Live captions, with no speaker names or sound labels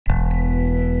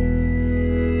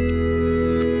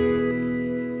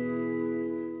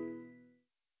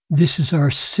This is our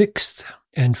sixth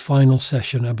and final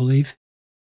session, I believe,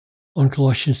 on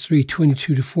Colossians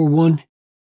 3:22 to 4:1,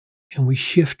 and we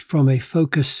shift from a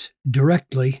focus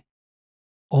directly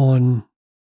on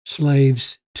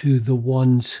slaves to the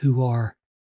ones who are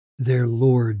their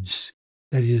lords,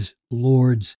 that is,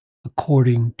 lords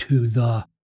according to the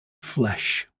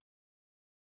flesh.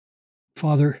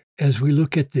 Father, as we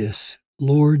look at this,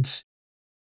 lords,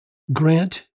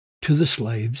 grant to the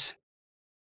slaves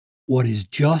what is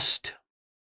just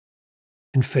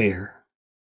and fair,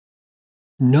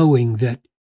 knowing that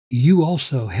you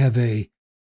also have a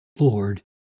Lord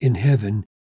in heaven.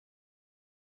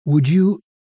 Would you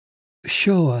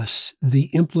show us the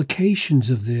implications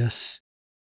of this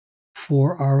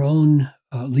for our own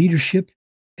leadership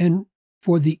and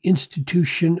for the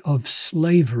institution of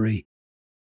slavery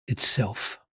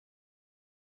itself?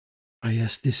 I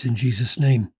ask this in Jesus'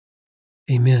 name.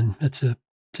 Amen. It's a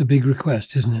big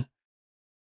request, isn't it?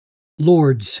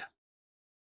 Lords,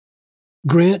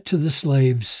 grant to the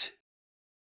slaves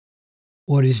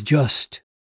what is just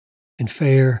and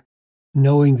fair,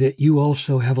 knowing that you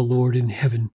also have a Lord in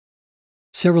heaven.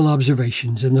 Several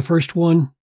observations, and the first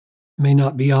one may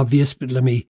not be obvious, but let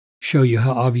me show you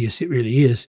how obvious it really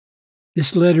is.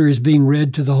 This letter is being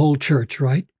read to the whole church,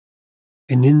 right?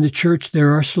 And in the church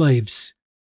there are slaves,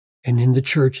 and in the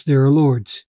church there are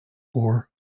lords, or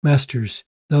masters,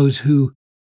 those who,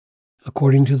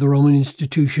 according to the Roman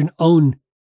institution, own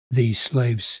these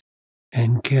slaves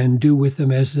and can do with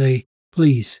them as they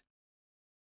please.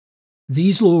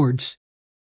 These lords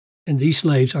and these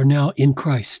slaves are now in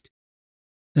Christ.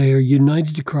 They are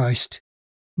united to Christ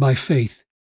by faith.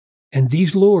 And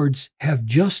these lords have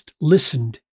just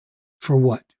listened for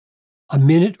what? A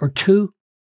minute or two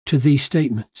to these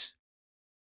statements.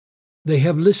 They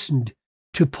have listened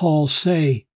to Paul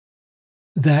say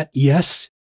that, yes,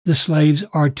 the slaves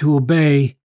are to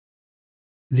obey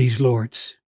these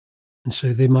lords. And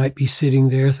so they might be sitting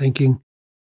there thinking,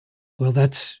 well,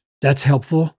 that's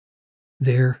helpful.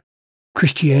 Their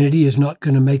Christianity is not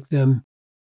going to make them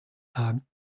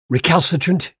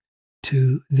recalcitrant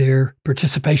to their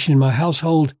participation in my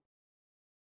household.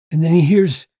 And then he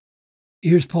hears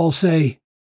Paul say,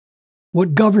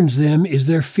 what governs them is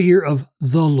their fear of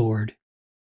the Lord,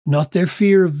 not their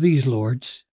fear of these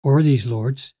lords or these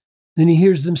lords. Then he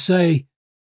hears them say,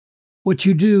 what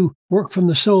you do, work from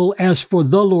the soul as for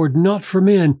the Lord, not for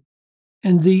men.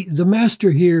 And the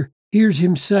master here hears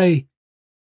him say,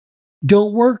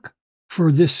 don't work for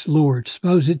this Lord.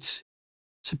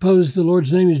 Suppose the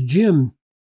Lord's name is Jim.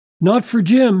 Not for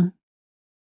Jim.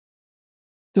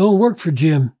 Don't work for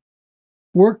Jim.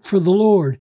 Work for the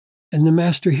Lord. And the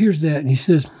master hears that and he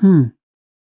says,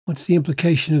 what's the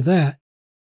implication of that?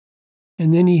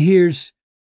 And then he hears,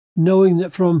 knowing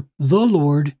that from the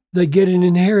Lord they get an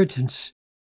inheritance,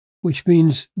 which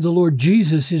means the Lord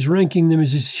Jesus is ranking them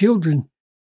as his children.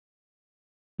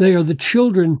 They are the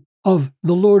children of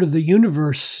the Lord of the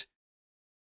universe.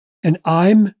 And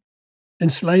I'm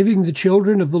enslaving the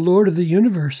children of the Lord of the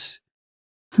universe.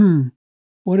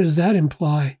 What does that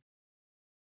imply?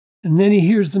 And then he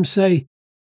hears them say,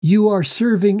 you are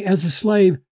serving as a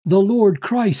slave the Lord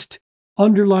Christ,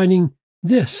 underlining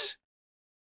this.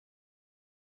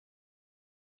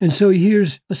 And so he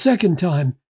hears a second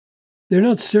time, they're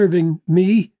not serving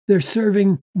me, they're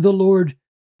serving the Lord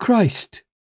Christ.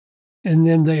 And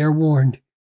then they are warned.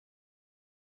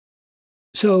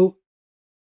 So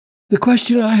the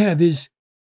question I have is,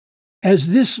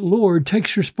 as this Lord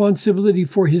takes responsibility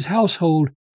for his household,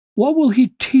 what will he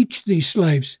teach these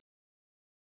slaves?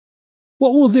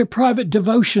 What will their private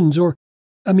devotions,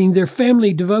 their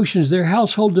family devotions, their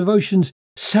household devotions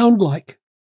sound like?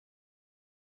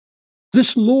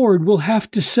 This Lord will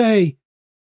have to say,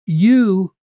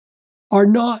 you are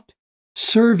not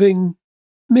serving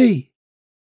me.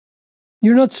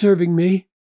 You're not serving me.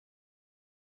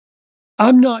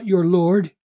 I'm not your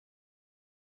Lord.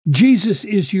 Jesus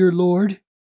is your Lord.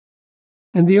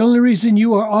 And the only reason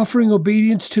you are offering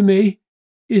obedience to me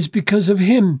is because of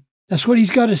him. That's what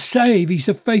he's got to say. He's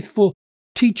a faithful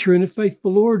teacher and a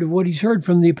faithful Lord of what he's heard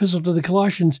from the epistle to the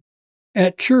Colossians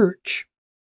at church.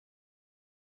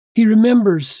 He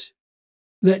remembers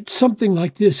that something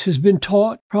like this has been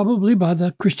taught probably by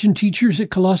the Christian teachers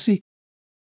at Colossae.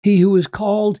 He who is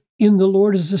called in the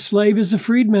Lord as a slave is a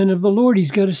freedman of the Lord. He's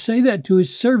got to say that to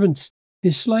his servants,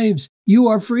 his slaves. You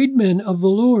are freedmen of the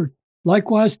Lord.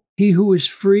 Likewise, he who is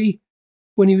free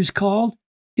when he was called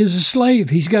is a slave.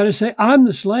 He's got to say, I'm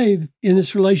the slave in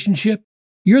this relationship.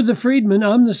 You're the freedman.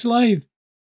 I'm the slave.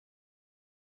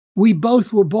 We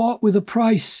both were bought with a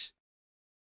price.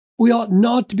 We ought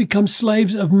not to become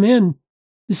slaves of men.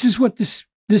 This is what this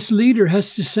this leader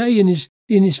has to say in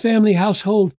his family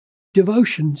household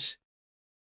devotions.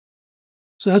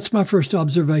 So that's my first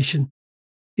observation.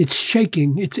 It's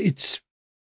shaking.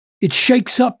 It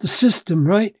shakes up the system,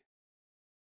 right?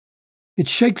 It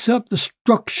shakes up the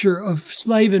structure of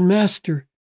slave and master.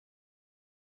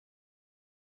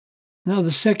 Now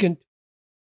the second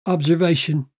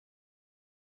observation.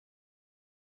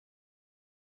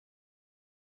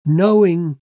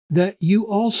 Knowing that you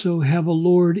also have a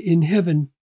Lord in heaven,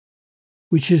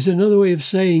 which is another way of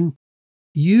saying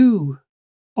you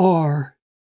are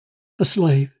a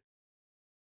slave.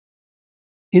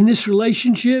 In this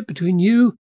relationship between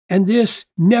you and this,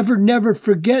 never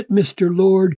forget, Mr.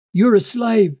 Lord, you're a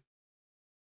slave.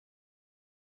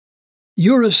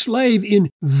 You're a slave in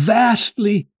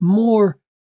vastly more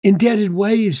indebted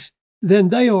ways than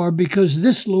they are, because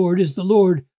this Lord is the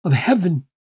Lord of heaven,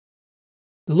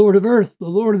 the Lord of earth, the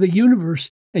Lord of the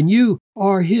universe, and you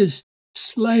are his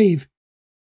slave.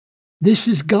 This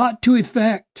has got to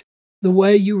affect the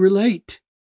way you relate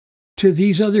to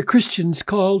these other Christians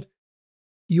called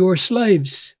your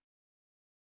slaves.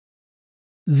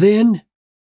 Then,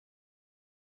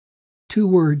 2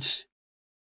 words.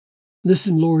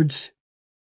 Listen, lords,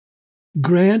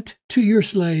 grant to your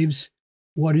slaves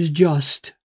what is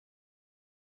just,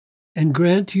 and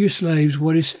grant to your slaves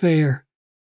what is fair.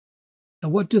 Now,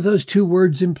 what do those 2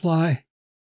 words imply?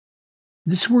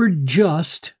 This word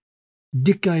just,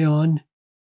 dikaion,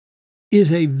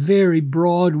 is a very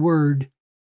broad word.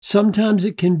 Sometimes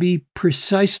it can be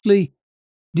precisely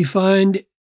defined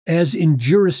as in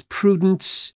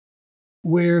jurisprudence,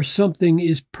 where something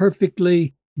is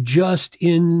perfectly just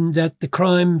in that the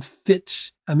crime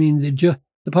fits, the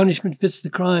punishment fits the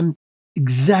crime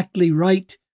exactly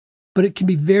right, but it can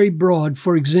be very broad.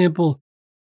 For example,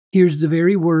 here's the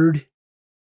very word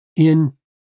in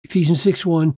Ephesians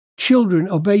 6:1, children,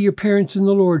 obey your parents in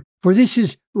the Lord, for this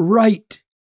is right.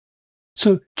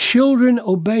 So children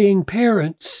obeying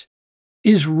parents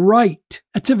is right.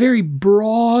 That's a very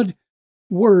broad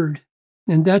word,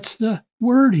 and that's the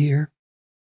word here,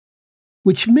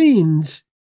 which means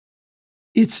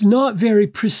it's not very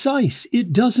precise.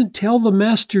 It doesn't tell the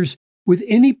masters with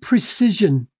any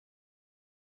precision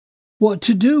what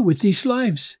to do with these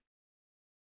slaves.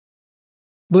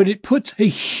 But it puts a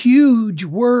huge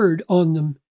word on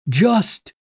them.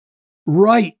 Just,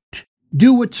 right.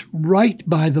 Do what's right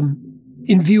by them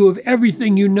in view of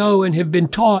everything you know and have been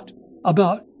taught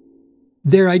about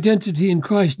their identity in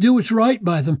Christ. Do what's right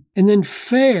by them. And then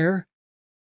fair,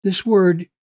 this word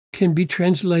can be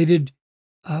translated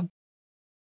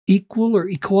equal or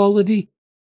equality.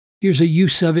 Here's a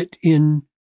use of it in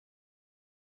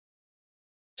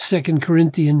 2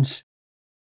 Corinthians.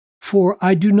 For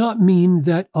I do not mean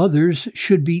that others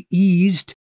should be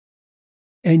eased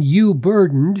and you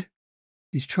burdened.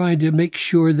 He's trying to make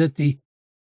sure that the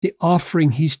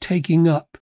offering he's taking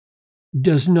up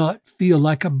does not feel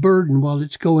like a burden while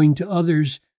it's going to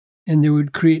others, and there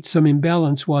would create some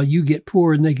imbalance while you get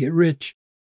poor and they get rich.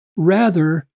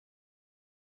 Rather,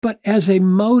 but as a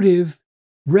motive,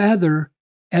 rather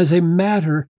as a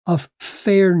matter of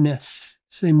fairness,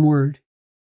 same word.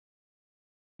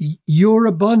 Your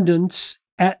abundance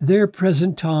at their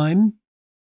present time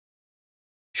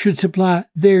should supply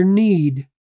their need,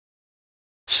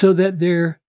 so that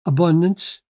their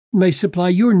abundance may supply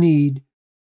your need,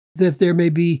 that there may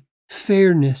be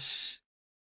fairness.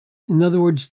 In other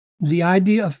words, the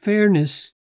idea of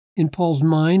fairness in Paul's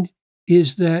mind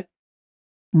is that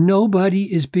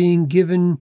nobody is being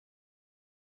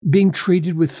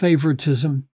treated with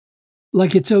favoritism,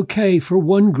 like it's okay for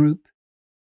one group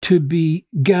to be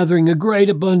gathering a great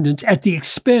abundance at the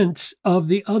expense of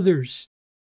the others,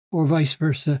 or vice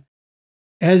versa.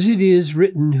 As it is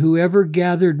written, whoever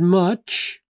gathered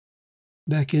much,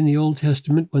 back in the Old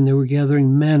Testament when they were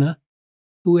gathering manna,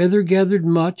 whoever gathered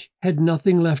much had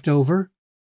nothing left over,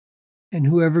 and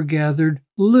whoever gathered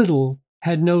little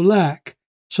had no lack.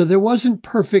 So there wasn't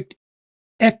perfect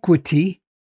equity,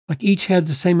 like each had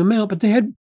the same amount, but they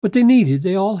had what they needed.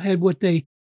 They all had what they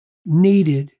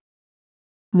needed.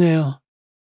 Now,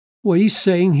 what he's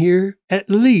saying here, at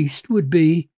least, would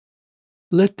be,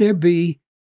 let there be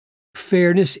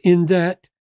fairness in that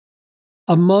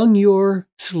among your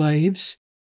slaves,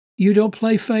 you don't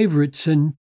play favorites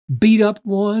and beat up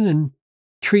one and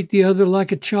treat the other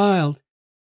like a child.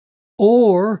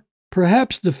 Or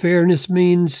perhaps the fairness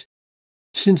means,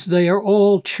 since they are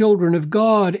all children of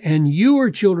God, and you are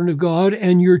children of God,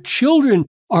 and your children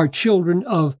are children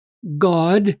of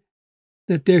God,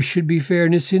 that there should be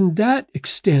fairness in that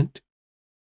extent.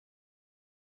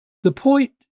 The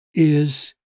point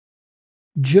is,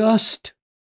 just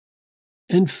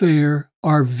and fair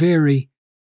are very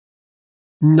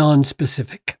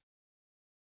nonspecific,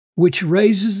 which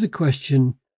raises the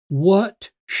question,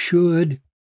 what should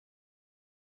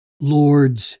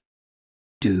lords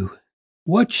do?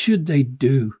 What should they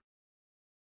do?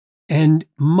 And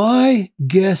my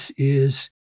guess is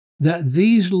that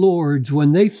these lords,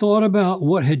 when they thought about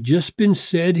what had just been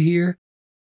said here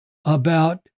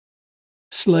about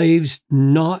slaves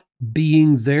not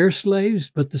being their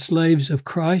slaves, but the slaves of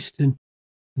Christ, and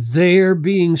their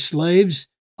being slaves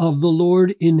of the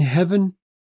Lord in heaven,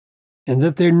 and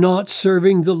that they're not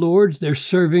serving the lords, they're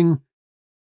serving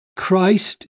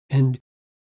Christ. And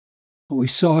what we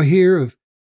saw here of,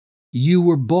 you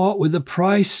were bought with a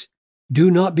price,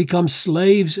 do not become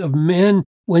slaves of men.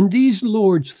 When these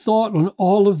lords thought on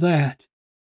all of that,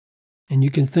 and you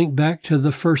can think back to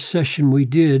the first session we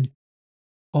did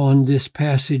on this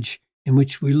passage, in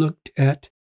which we looked at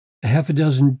a half a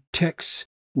dozen texts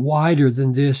wider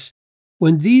than this.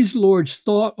 When these lords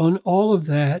thought on all of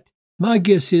that, my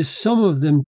guess is some of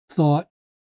them thought,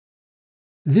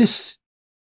 this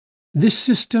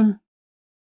system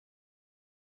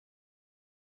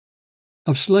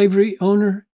of slavery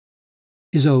owner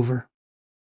is over.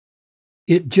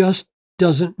 It just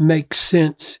doesn't make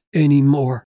sense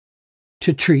anymore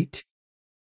to treat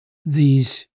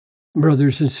these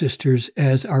brothers and sisters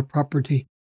as our property.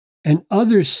 And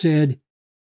others said,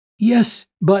 yes,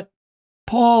 but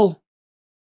Paul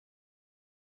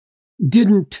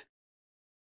didn't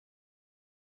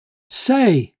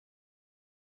say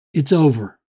it's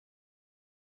over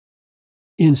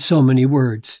in so many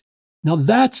words. Now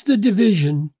that's the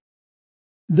division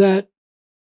that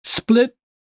split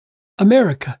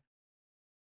America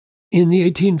in the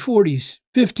 1840s,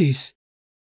 50s.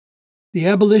 The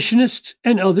abolitionists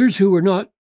and others who were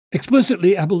not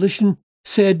explicitly abolition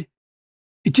said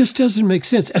it just doesn't make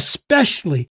sense,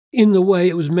 especially in the way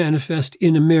it was manifest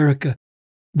in America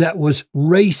that was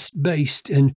race-based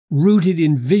and rooted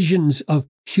in visions of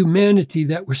humanity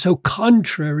that were so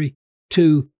contrary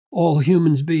to all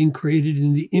humans being created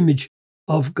in the image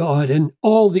of God, and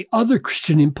all the other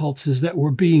Christian impulses that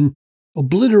were being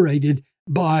obliterated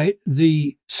by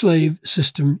the slave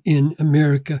system in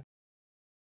America.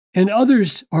 And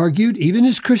others argued, even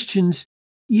as Christians,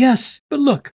 yes, but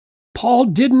look, Paul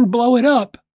didn't blow it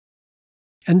up.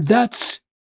 And that's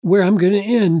where I'm going to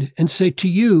end and say to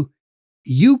you,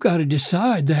 you've got to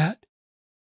decide that.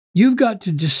 You've got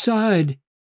to decide,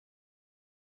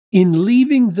 in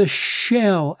leaving the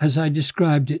shell, as I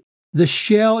described it, the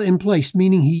shell in place,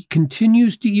 meaning he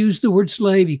continues to use the word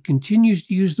slave, he continues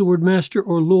to use the word master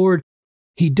or Lord.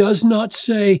 He does not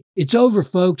say, it's over,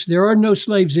 folks, there are no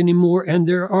slaves anymore and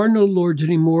there are no lords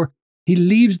anymore. He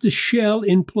leaves the shell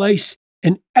in place,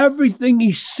 and everything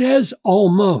he says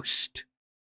almost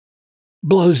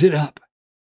blows it up,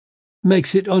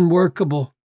 makes it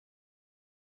unworkable.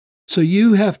 So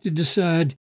you have to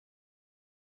decide,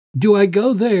 do I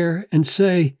go there and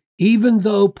say, even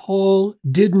though Paul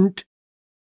didn't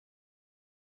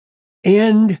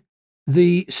end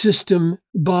the system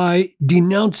by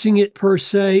denouncing it per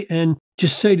se and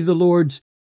just say to the lords,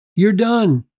 you're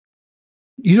done.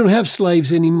 You don't have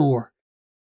slaves anymore.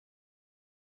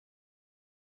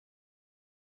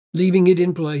 Leaving it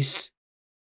in place.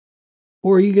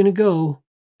 Or are you going to go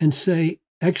and say,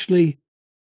 actually,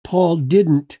 Paul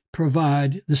didn't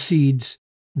provide the seeds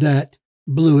that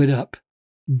blew it up,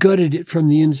 gutted it from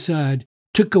the inside,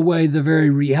 took away the very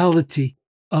reality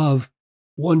of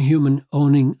one human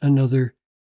owning another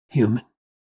human.